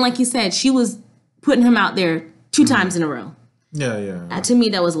 again, like you said, she was putting him out there 2 times in a row. Yeah. To me,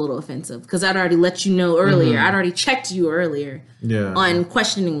 that was a little offensive because I'd already let you know earlier. I'd already checked you earlier on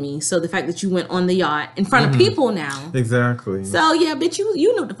questioning me. So the fact that you went on the yacht in front of people now. Exactly. So, yeah, bitch,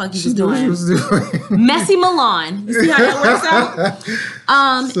 you know what the fuck you was doing. Messy Milan. You see how that works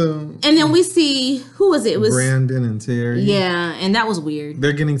out? And then we see, who was it? It was Brandon and Terry. Yeah, and that was weird.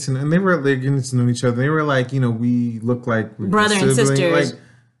 They're getting to know, and they're getting to know each other. They were like, we look like brother and sisters. Like,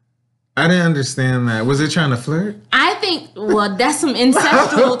 I didn't understand that. Was it trying to flirt? I think, that's some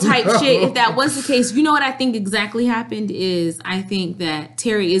ancestral type shit. If that was the case, you know what I think exactly happened is I think that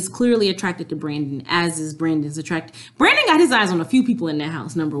Terry is clearly attracted to Brandon, as is Brandon's attracted. Brandon got his eyes on a few people in that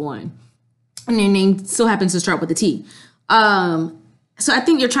house, number one. And their name still happens to start with a T. So I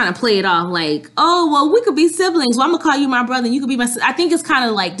think you're trying to play it off like, oh, well, we could be siblings. Well, I'm going to call you my brother and you could be my sister. I think it's kind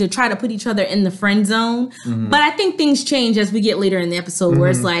of like to try to put each other in the friend zone. But I think things change as we get later in the episode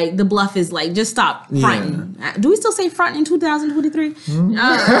where it's like the bluff is like, just stop fronting. Yeah. Do we still say front in 2023?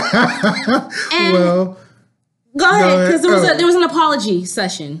 Well, go ahead, because there was an apology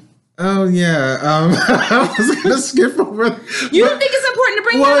session. Oh, yeah. I was going to skip over. You don't think it's important to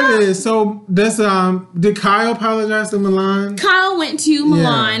bring that up? What it is? So, did Kyle apologize to Milan? Kyle went to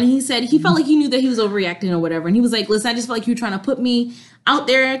Milan. He said he felt like he knew that he was overreacting or whatever. And he was like, listen, I just felt like you were trying to put me out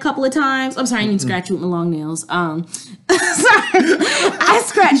there a couple of times. I'm sorry, I didn't scratch you with my long nails. Sorry. I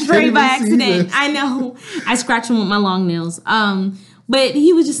scratched Ray by accident. I know. I scratched him with my long nails. But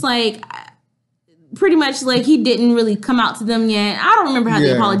he was just like... pretty much like he didn't really come out to them yet. I don't remember how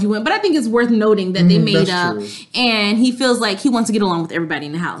the apology went, but I think it's worth noting that they made up true. And he feels like he wants to get along with everybody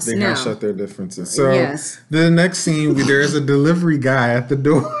in the house. They hash out their differences. So the next scene, there's a delivery guy at the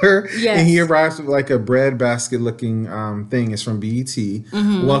door and he arrives with like a bread basket looking thing. It's from BET,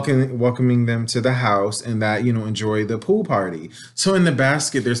 welcoming them to the house and that, enjoy the pool party. So in the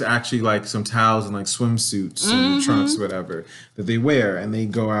basket, there's actually like some towels and like swimsuits and trunks, whatever, that they wear and they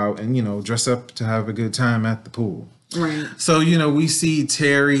go out and, dress up to have a good time at the pool. Right. So, we see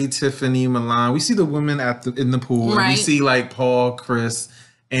Terry, Tiffany, Milan. We see the women in the pool. Right. And we see like Paul, Chris,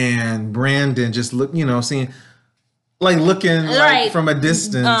 and Brandon just look, seeing looking like from a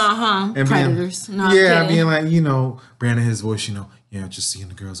distance. And predators. Being like, Brandon, his voice, just seeing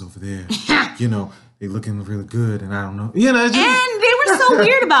the girls over there. They looking really good and I don't know. And they were so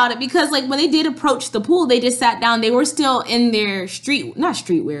weird about it because when they did approach the pool, they just sat down. They were still in their not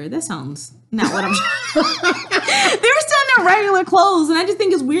streetwear. That sounds not what I'm They were still in their regular clothes. And I just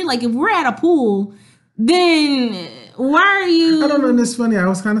think it's weird. Like if we're at a pool, then why are you... I don't know. And it's funny. I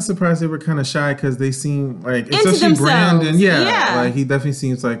was kind of surprised they were kind of shy because they seem like... Into especially themselves. Brandon. Yeah. Like he definitely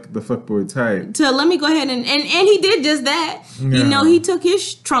seems like the fuckboy type. So let me go ahead and he did just that. Yeah. He took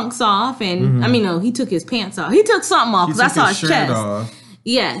his trunks off and... I mean, no, he took his pants off. He took something off because I saw his chest. Off.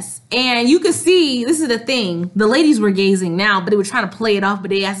 Yes. And you could see, this is the thing, the ladies were gazing now, but they were trying to play it off,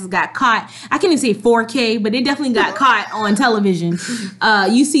 but their asses got caught. I can't even say 4K, but they definitely got caught on television.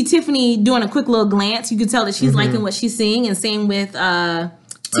 You see Tiffany doing a quick little glance. You can tell that she's liking what she's seeing, and same with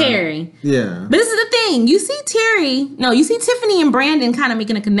Terry. Yeah. But this is the thing. You see Tiffany and Brandon kind of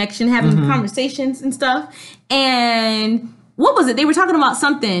making a connection, having conversations and stuff. And what was it? They were talking about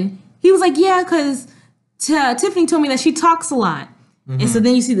something. He was like, yeah, because Tiffany told me that she talks a lot. And so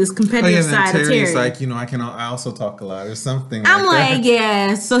then you see this competitive side of Terry. It's like, I also talk a lot or something. I'm like,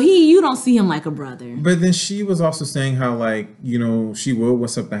 yeah. So you don't see him like a brother. But then she was also saying how, like, she will when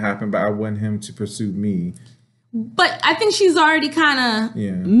something happened, but I want him to pursue me. But I think she's already kind of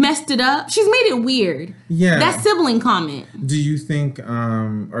messed it up. She's made it weird. Yeah. That sibling comment. Do you think,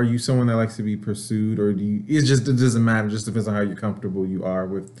 are you someone that likes to be pursued, or it doesn't matter, it just depends on how comfortable you are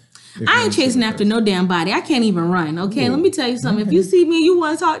with. I ain't chasing after no damn body. I can't even run, okay? Let me tell you something. If you see me and you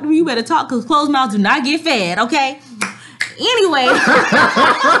want to talk to me, you better talk, because closed mouths do not get fed, okay? Anyway.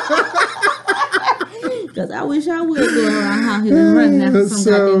 Because I wish I would go around out here and run after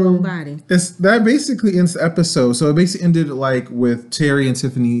some goddamn body. That basically ends the episode. So it basically ended like with Terry and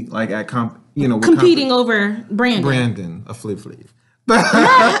Tiffany like at competing over Brandon. Brandon, a Flav.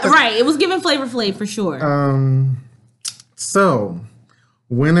 Right. It was giving Flavor Flav for sure. So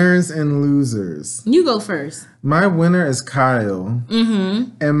winners and losers. You go first. My winner is Kyle.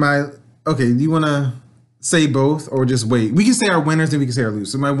 And do you want to say both or just wait? We can say our winners, then we can say our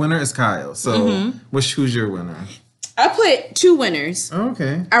losers. So my winner is Kyle. So who's your winner? I put 2 winners. Oh,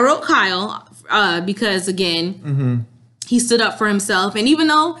 okay. I wrote Kyle because, again, he stood up for himself. And even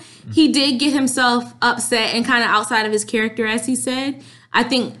though he did get himself upset and kind of outside of his character, as he said, I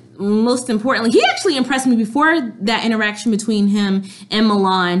think most importantly, he actually impressed me before that interaction between him and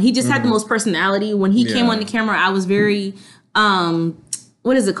Milan. He just had the most personality. When he came on the camera, I was very,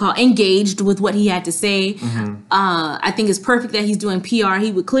 what is it called? Engaged with what he had to say. I think it's perfect that he's doing PR.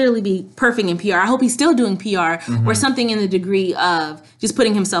 He would clearly be perfect in PR. I hope he's still doing PR or something in the degree of just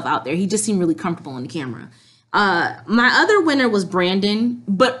putting himself out there. He just seemed really comfortable on the camera. My other winner was Brandon,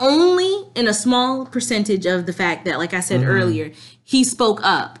 but only in a small percentage of the fact that, like I said earlier, he spoke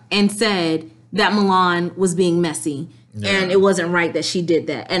up and said that Milan was being messy. And it wasn't right that she did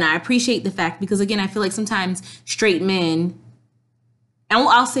that. And I appreciate the fact because, again, I feel like sometimes straight men, and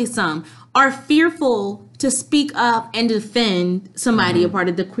I'll say some, are fearful to speak up and defend somebody a part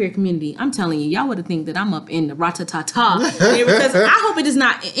of the queer community. I'm telling you, y'all would have think that I'm up in the ratatata. Because I hope it is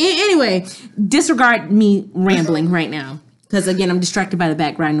not. Anyway, disregard me rambling right now. Because, again, I'm distracted by the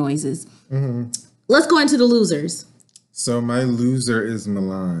background noises. Let's go into the losers. So my loser is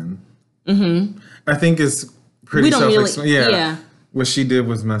Milan. I think it's pretty self-explanatory. What she did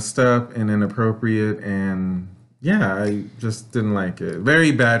was messed up and inappropriate, and I just didn't like it.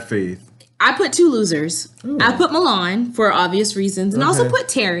 Very bad faith. I put 2 losers. Ooh. I put Milan for obvious reasons, and also put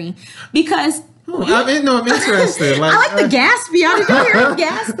Terry because. I'm interested. I like the gasp. Y'all did you hear him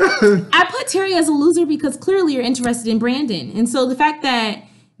gasp? I put Terry as a loser because clearly you're interested in Brandon, and so the fact that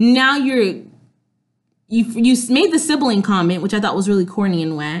now you made the sibling comment, which I thought was really corny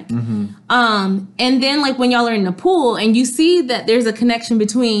and whack. And then like when y'all are in the pool and you see that there's a connection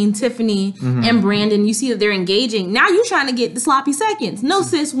between Tiffany and Brandon, you see that they're engaging. Now you're trying to get the sloppy seconds. No,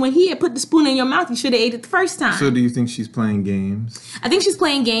 sis, when he had put the spoon in your mouth, you should have ate it the first time. So do you think she's playing games? I think she's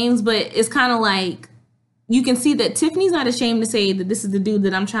playing games, but it's kind of like you can see that Tiffany's not ashamed to say that this is the dude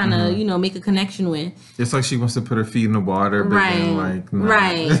that I'm trying to, make a connection with. It's like she wants to put her feet in the water, but then like, no.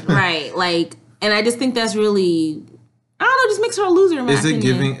 Right. Like, and I just think that's really, I don't know, just makes her a loser in my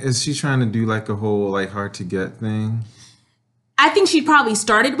opinion. Is she trying to do like a whole like hard to get thing? I think she probably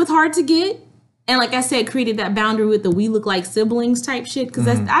started with hard to get. And like I said, created that boundary with the we look like siblings type shit. Because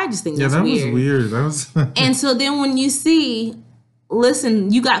I just think that's weird. That was And so then when you see,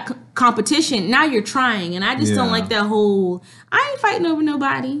 listen, you got competition, now you're trying. And I just don't like that whole, I ain't fighting over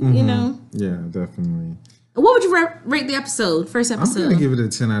nobody, you know? Yeah, definitely. What would you rate the first episode? I'm going to give it a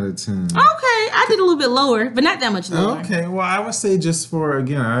 10 out of 10. Okay. I did a little bit lower, but not that much lower. Okay. Well, I would say just for,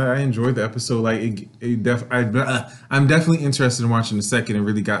 again, I enjoyed the episode. Like, I'm definitely interested in watching the second. It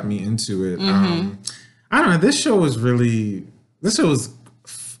really got me into it. I don't know. This show was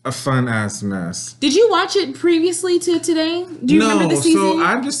a fun-ass mess. Did you watch it previously to today? Do you remember the season? So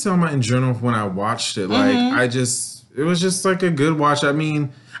I'm just telling in general when I watched it. Like, it was just like a good watch. I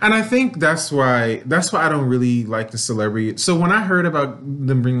mean... And I think that's why I don't really like the celebrity. So when I heard about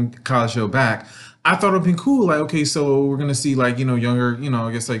them bringing College Show back, I thought it'd been cool. Like, okay, so we're gonna see like, younger,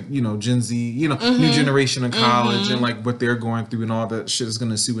 I guess like, Gen Z, new generation in college and like what they're going through and all that shit is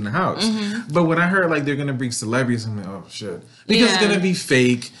gonna suit in the house. But when I heard like they're gonna bring celebrities, I'm like, oh shit. Because it's gonna be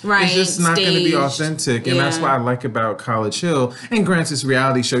fake. Right. It's just not gonna be authentic. And that's what I like about College Hill. And granted, it's a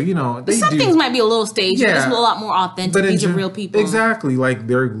reality show, some things might be a little staged, but it's a lot more authentic. But these are real people. Exactly. Like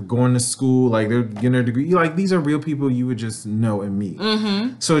they're going to school, like they're getting their degree. Like these are real people you would just know and meet.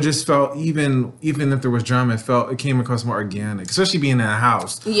 So it just felt even if there was drama, it came across more organic, especially being in a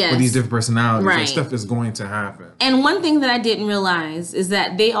house with these different personalities. Like stuff is going to happen. And one thing that I didn't realize is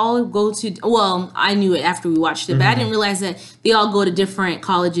that they all go to, well, I knew it after we watched it, but I didn't realize that they all go to different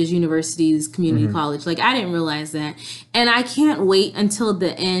colleges, universities, community college. Like I didn't realize that. And I can't wait until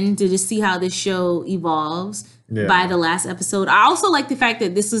the end to just see how this show evolves by the last episode. I also like the fact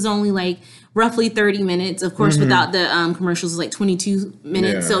that this is only like roughly 30 minutes. Of course, without the commercials, it's like 22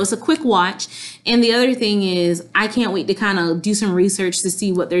 minutes. So it's a quick watch. And the other thing is, I can't wait to kind of do some research to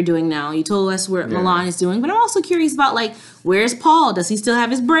see what they're doing now. You told us what Milan is doing, but I'm also curious about like, where's Paul? Does he still have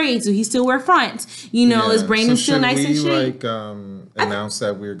his braids? Do he still wear fronts? Is Brandon still nice and shaped? Announce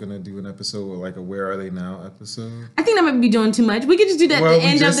that we're gonna do an episode with like a Where Are They Now episode? I think that might be doing too much. We could just do that at the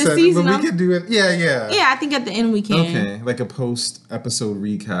end of the season. But we could do it. Yeah, I think at the end we can. Okay, like a post episode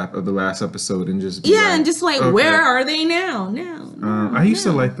recap of the last episode and just and just like where are they now? I used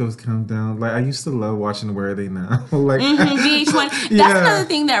to like those countdowns. Like I used to love watching Where Are They Now? Like VH1. That's another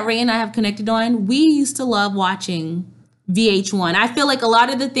thing that Ray and I have connected on. We used to love watching VH1. I feel like a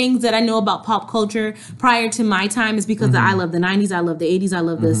lot of the things that I know about pop culture prior to my time is because I love the 90s, I love the 80s, I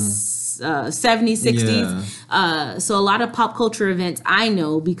love the 70s, 60s. So a lot of pop culture events I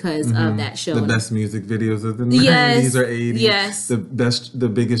know because of that show. The best music videos of the 90s or 80s. Yes. The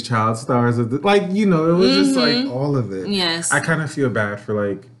biggest child stars of the, it was just like all of it. Yes. I kind of feel bad for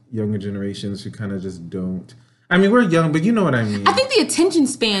like younger generations who kind of just don't. I mean, we're young, but you know what I mean. I think the attention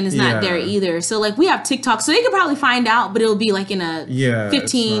span is not there either. So, like, we have TikTok, so they could probably find out, but it'll be like in a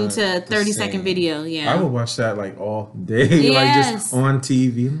 15 to 30-second video. Yeah, I would watch that like all day, like just on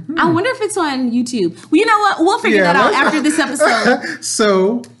TV. I wonder if it's on YouTube. Well, you know what? We'll figure that out after this episode.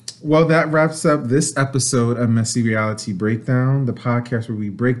 So, well, that wraps up this episode of Messy Reality Breakdown, the podcast where we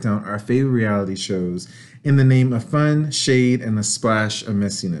break down our favorite reality shows in the name of fun, shade, and a splash of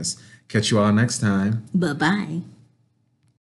messiness. Catch you all next time. Bye-bye.